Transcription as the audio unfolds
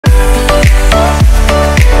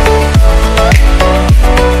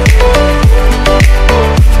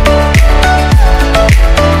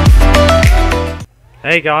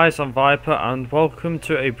Hey guys, I'm Viper and welcome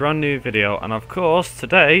to a brand new video, and of course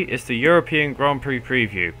today is the European Grand Prix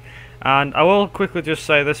preview. And I will quickly just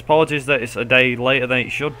say this, apologies that it's a day later than it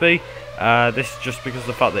should be. This is just because of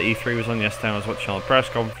the fact that E3 was on yesterday and I was watching all the press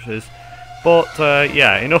conferences. But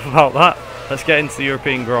yeah, enough about that, let's get into the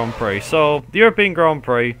European Grand Prix. So, the European Grand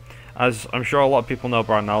Prix, as I'm sure a lot of people know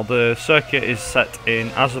by now, the circuit is set in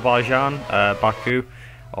Azerbaijan, Baku,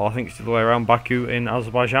 or I think it's the other way around, Baku in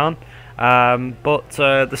Azerbaijan. But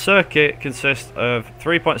the circuit consists of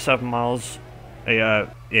 3.7 miles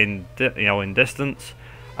in distance.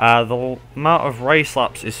 The amount of race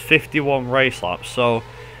laps is 51 race laps. So,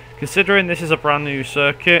 considering this is a brand new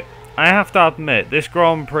circuit, I have to admit this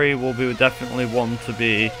Grand Prix will be definitely one to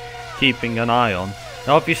be keeping an eye on.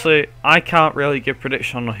 Now, obviously, I can't really give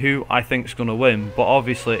prediction on who I think is going to win, but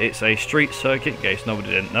obviously it's a street circuit, in case nobody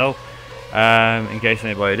didn't know. In case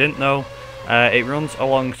anybody didn't know. It runs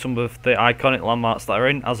along some of the iconic landmarks that are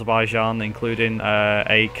in Azerbaijan, including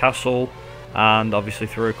a castle and obviously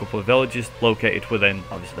through a couple of villages located within,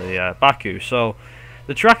 obviously, Baku. So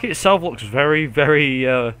the track itself looks very, very,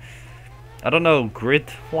 I don't know,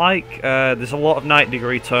 grid-like. There's a lot of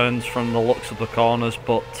 90-degree turns from the looks of the corners,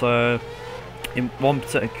 but in one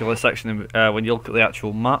particular section, when you look at the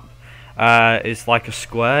actual map, it's like a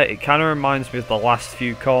square. It kind of reminds me of the last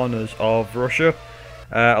few corners of Russia.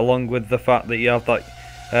 Along with the fact that you have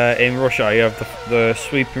that in Russia, you have the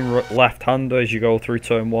sweeping left-hander as you go through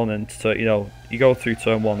turn 1, and you go through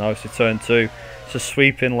turn 1, obviously turn 2, it's a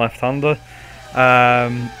sweeping left-hander,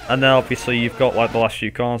 and then obviously you've got like the last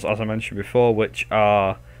few corners, as I mentioned before, which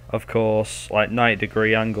are of course like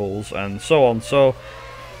 90-degree angles and so on. So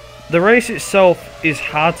the race itself is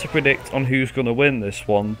hard to predict on who's going to win this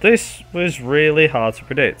one. This was really hard to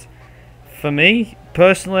predict. For me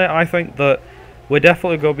personally, I think that we're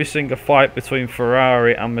definitely going to be seeing a fight between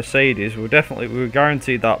Ferrari and Mercedes. We were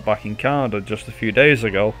guaranteed that back in Canada just a few days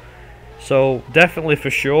ago. So definitely for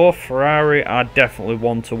sure, Ferrari are definitely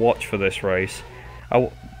one to watch for this race.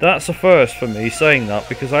 That's a first for me saying that,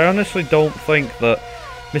 because I honestly don't think that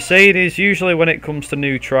Mercedes, usually when it comes to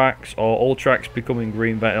new tracks or old tracks becoming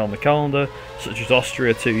reinvented on the calendar, such as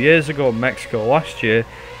Austria 2 years ago and Mexico last year,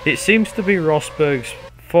 it seems to be Rosberg's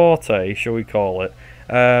forte, shall we call it.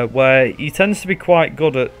 Where he tends to be quite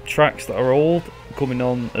good at tracks that are old coming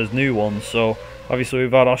on as new ones. So obviously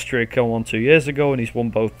we've had Austria come on 2 years ago and he's won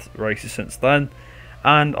both races since then,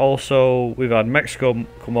 and also we've had Mexico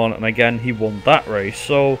come on and again he won that race.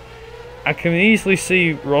 So I can easily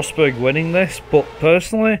see Rosberg winning this, but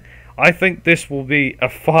personally I think this will be a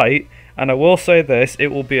fight, and I will say this, it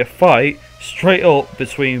will be a fight straight up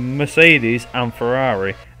between Mercedes and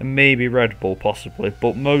Ferrari, and maybe Red Bull possibly,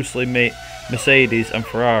 but mostly Mercedes and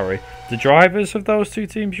Ferrari. The drivers of those two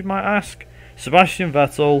teams, you might ask? Sebastian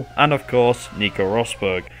Vettel and of course Nico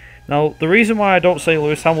Rosberg. Now the reason why I don't say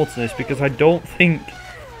Lewis Hamilton is because I don't think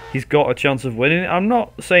he's got a chance of winning. I'm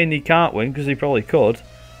not saying he can't win, because he probably could,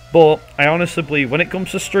 but I honestly believe when it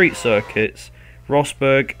comes to street circuits,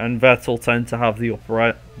 Rosberg and Vettel tend to have the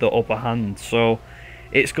upper hand. So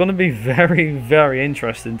it's going to be very, very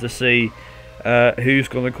interesting to see who's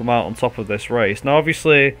going to come out on top of this race. Now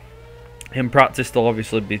obviously in practice they'll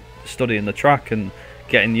obviously be studying the track and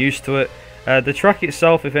getting used to it. The track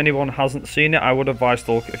itself, if anyone hasn't seen it, I would advise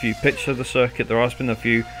to look at a few pictures of the circuit. There has been a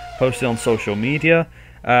few posted on social media,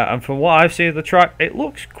 and from what I've seen of the track, it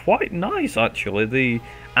looks quite nice actually. The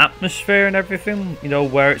atmosphere and everything,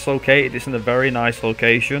 where it's located, it's in a very nice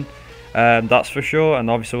location, that's for sure, and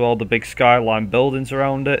obviously with all the big skyline buildings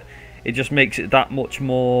around it, it just makes it that much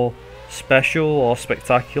more special or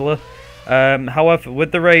spectacular. However,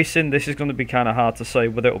 with the racing, this is going to be kind of hard to say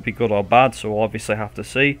whether it will be good or bad, so we'll obviously have to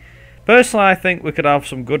see. Personally, I think we could have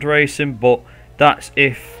some good racing, but that's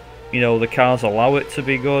if the cars allow it to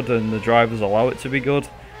be good and the drivers allow it to be good.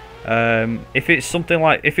 If it's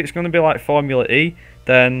going to be like Formula E,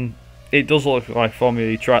 then it does look like Formula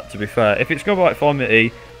E track, to be fair. If it's going to be like Formula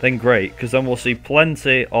E, then great, because then we'll see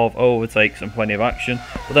plenty of overtakes and plenty of action.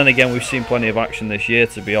 But then again, we've seen plenty of action this year,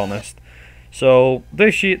 to be honest. So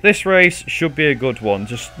this race should be a good one.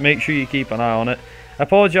 Just make sure you keep an eye on it. I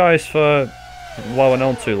apologise for blowing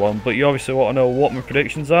on too long, but you obviously want to know what my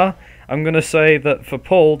predictions are. I'm going to say that for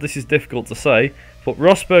pole, this is difficult to say, but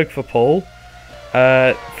Rosberg for pole.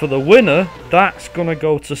 For the winner, that's going to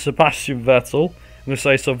go to Sebastian Vettel. I'm going to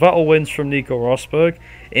say, so Vettel wins from Nico Rosberg.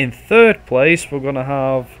 In third place, we're going to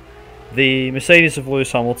have the Mercedes of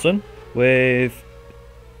Lewis Hamilton, with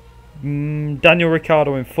Daniel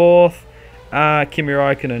Ricciardo in fourth, Kimi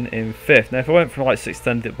Raikkonen in fifth. Now, if I went from like 6th to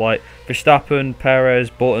 10th, it'd be like Verstappen, Perez,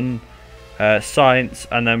 Button, Sainz,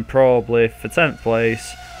 and then probably for 10th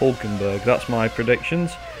place, Hulkenberg. That's my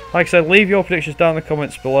predictions. Like I said, leave your predictions down in the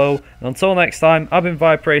comments below. And until next time, I've been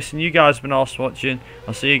Vibe Racing. You guys have been awesome watching.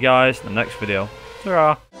 I'll see you guys in the next video.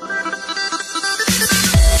 Ta-ra!